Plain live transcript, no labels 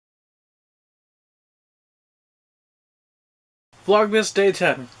Vlogmas Day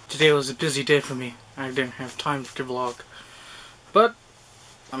 10. Today was a busy day for me. I didn't have time to vlog. But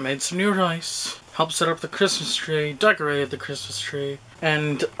I made some new rice, helped set up the Christmas tree, decorated the Christmas tree,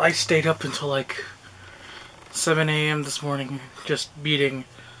 and I stayed up until like 7 a.m. this morning just beating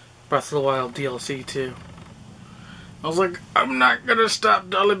Breath of the Wild DLC 2. I was like, I'm not gonna stop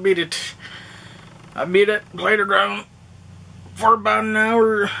till I beat it. I beat it, played around for about an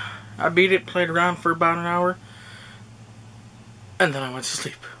hour. And then I went to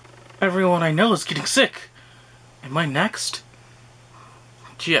sleep. Everyone I know is getting sick. Am I next?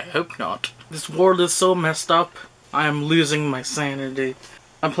 Gee, I hope not. This world is so messed up. I am losing my sanity.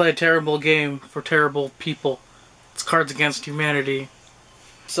 I play a terrible game for terrible people. It's Cards Against Humanity.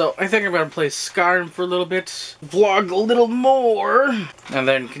 So I think I'm gonna play Skyrim for a little bit, vlog a little more, and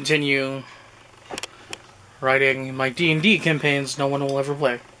then continue writing my D&D campaigns no one will ever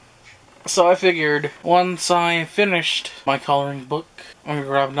play. So I figured, once I finished my coloring book, I'm gonna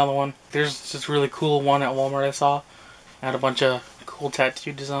grab another one. There's this really cool one at Walmart I saw. It had a bunch of cool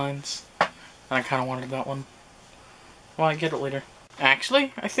tattoo designs. And I kinda wanted that one. Well, I get it later.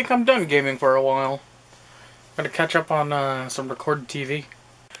 Actually, I think I'm done gaming for a while. Gotta catch up on some recorded TV.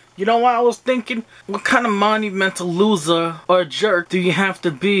 You know what I was thinking? What kind of monumental loser or jerk do you have to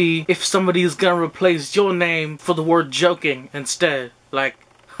be if somebody's gonna replace your name for the word joking instead? Like,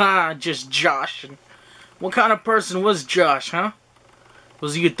 just Josh. What kind of person was Josh, huh?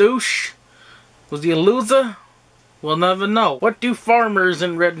 Was he a douche? Was he a loser? We'll never know. What do farmers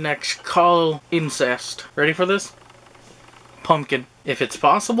and rednecks call incest? Ready for this? Pumpkin. If it's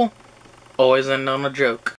possible, always end on a joke.